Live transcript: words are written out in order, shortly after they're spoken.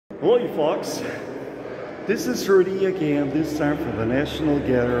Hello, you folks. This is Rudy again, this time from the National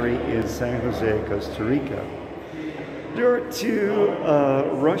Gallery in San Jose, Costa Rica. There are two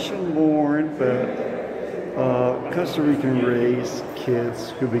Russian-born but Costa Rican-raised kids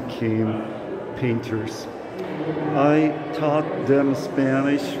who became painters. I taught them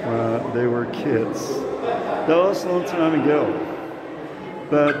Spanish when they were kids. That was a long time ago.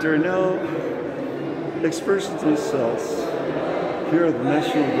 But they're now experts themselves here at the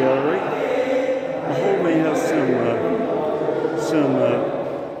National Gallery. I hope they have some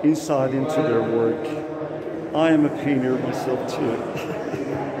insight into their work. I am a painter myself too.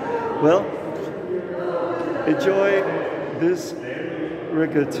 Well, enjoy this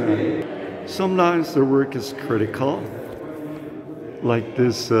reggaeton. Sometimes the work is critical, like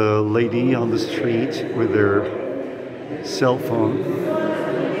this lady on the street with their cell phone.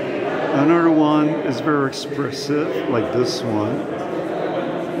 Another one is very expressive, like this one.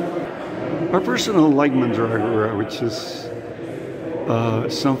 Our personal enlightenment driver, which is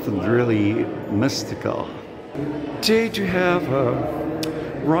something really mystical. Today to have a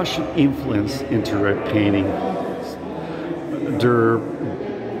Russian influence into red painting. Their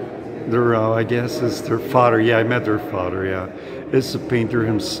I guess is their father. Yeah, I met their father. Yeah, is a painter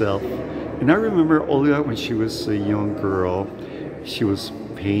himself. And I remember Olga when she was a young girl, she was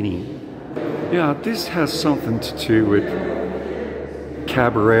painting. Yeah, this has something to do with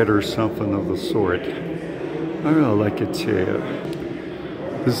cabaret or something of the sort. I really like it too.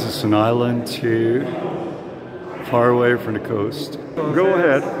 This is an island too, far away from the coast. Go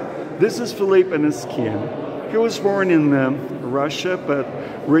ahead. This is Philippe and his skin. He was born in Russia, but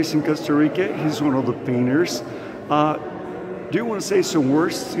raised in Costa Rica. He's one of the painters. Do you want to say some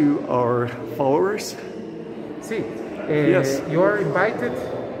words to our followers? Sí. Yes. You are invited.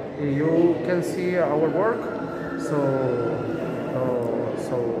 You can see our work. So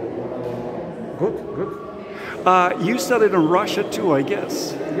good. You studied in Russia too, I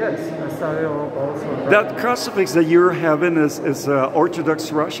guess. Yes, I studied also. That crucifix that you're having is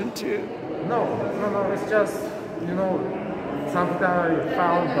Orthodox Russian too? No. It's just, something I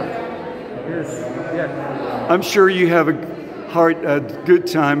found, but yeah. I'm sure you have a good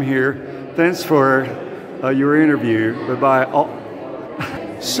time here. Thanks for your interview. Bye-bye.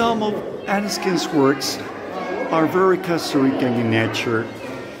 Some of Aniskin's works are very Costa Rican in nature.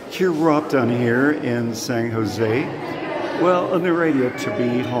 He grew up down here in San Jose. Well, on the radio, to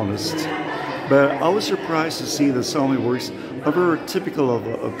be honest. But I was surprised to see that some of his works are very typical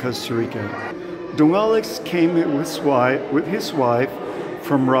of Costa Rica. Don Alex came with his wife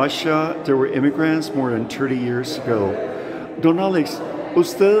from Russia. They were immigrants more than 30 years ago. Don Alex,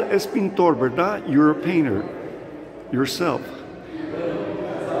 usted es pintor, ¿verdad? You're a painter yourself.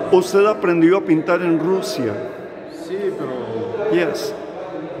 Usted aprendió a pintar en Rusia. Sí, pero... Yes.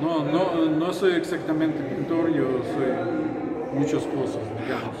 No soy exactamente pintor, yo soy muchas cosas,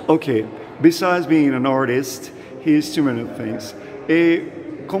 digamos. Okay, besides being an artist, he is too many things.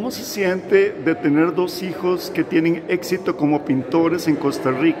 ¿Cómo se siente de tener dos hijos que tienen éxito como pintores en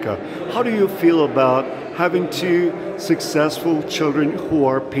Costa Rica? How do you feel about having two successful children who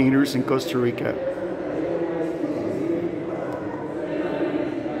are painters in Costa Rica?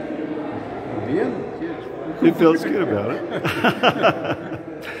 Bien. He feels good about it.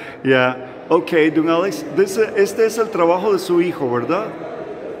 Yeah. Okay, Don Alex, este es el trabajo de su hijo, ¿verdad?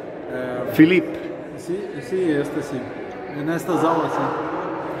 Philippe. Sí, sí. En estas aulas, sí.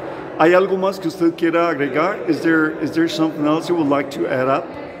 ¿Hay algo más que usted quiera agregar? Is there something else you would like to add up?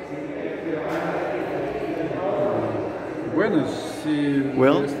 Bueno, sí.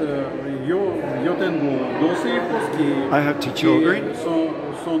 Well, yo tengo dos hijos que... I have two children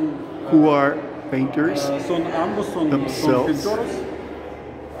who are painters ambos son themselves. pintores.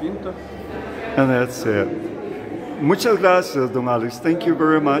 Pinta. And that's it. Muchas gracias, Don Alex. Thank you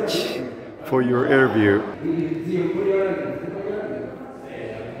very much for your interview.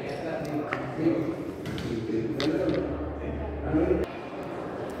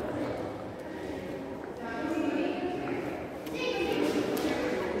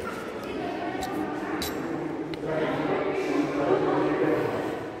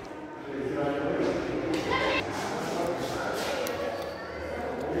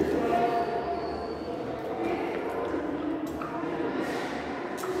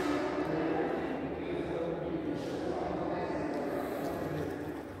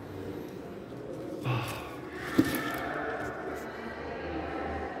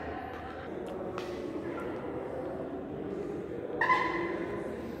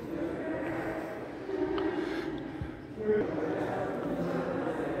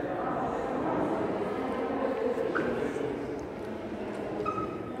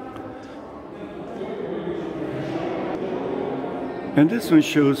 And this one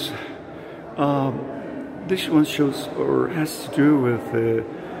shows, or has to do with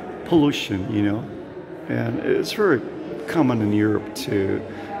pollution, you know, and it's very common in Europe to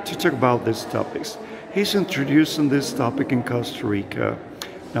talk about these topics. He's introducing this topic in Costa Rica.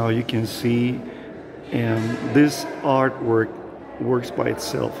 Now you can see, and this artwork works by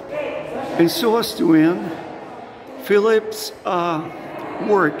itself. And so as to end, Philip's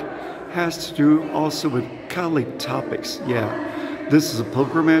work has to do also with Catholic topics. Yeah, this is a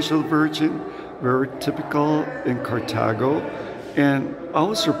pilgrimage of the Virgin, very typical in Cartago. And I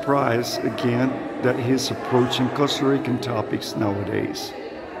was surprised again that he's approaching Costa Rican topics nowadays.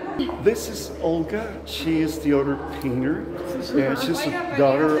 This is Olga. She is the other painter, and she's the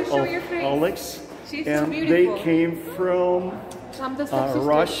daughter of Alex. And they came from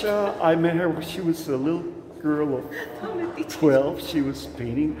Russia. I met her when she was a little girl of 12. She was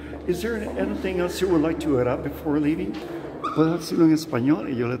painting. Is there anything else you would like to add up before leaving? Puedo decirlo en español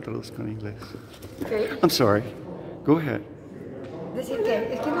y yo le traduzco en inglés. Okay. I'm sorry. Go ahead. Decir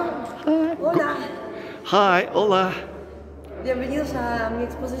que, es que no. Hola. Hi, hola. Bienvenidos a mi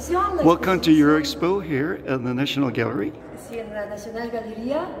exposición. Welcome to your expo here at the National Gallery. Sí, en la Nacional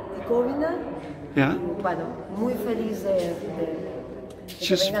Galería de Covina. Yeah. Bueno, muy feliz de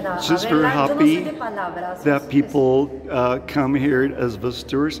Just verla. very happy Yo no soy de palabras, that people come here as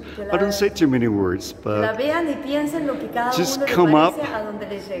visitors. I don't say too many words, la but vean y piensen lo que cada just uno le come up parece a donde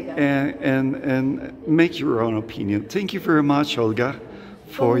les llega. and make your own opinion. Thank you very much, Olga,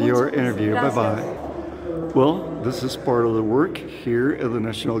 for your interview. Bye-bye. Well, this is part of the work here at the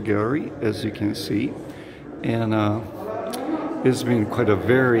National Gallery, as you can see. And it's been quite a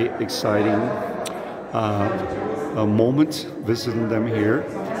very exciting moment visiting them here.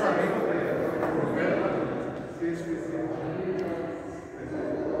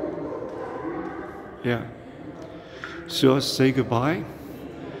 Yeah. So let's say goodbye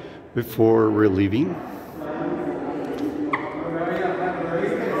before we're leaving.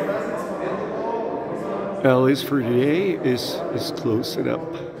 At least for today is close it up.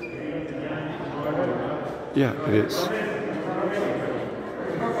 Yeah, it is.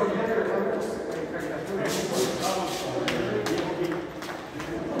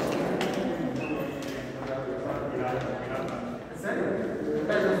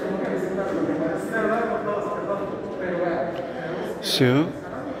 So,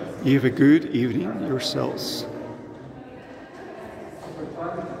 you have a good evening yourselves.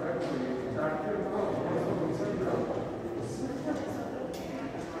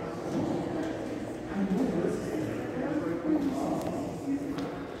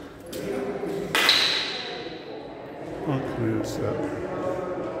 I'll clear this up.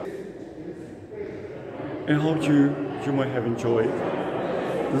 And I hope you might have enjoyed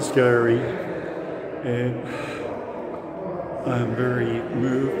this gallery. And I'm very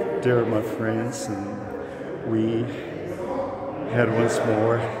moved. They're my friends, and we had once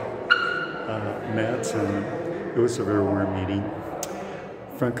more met, and it was a very warm meeting.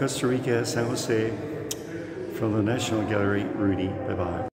 From Costa Rica, San Jose, from the National Gallery, Rudy. Bye-bye.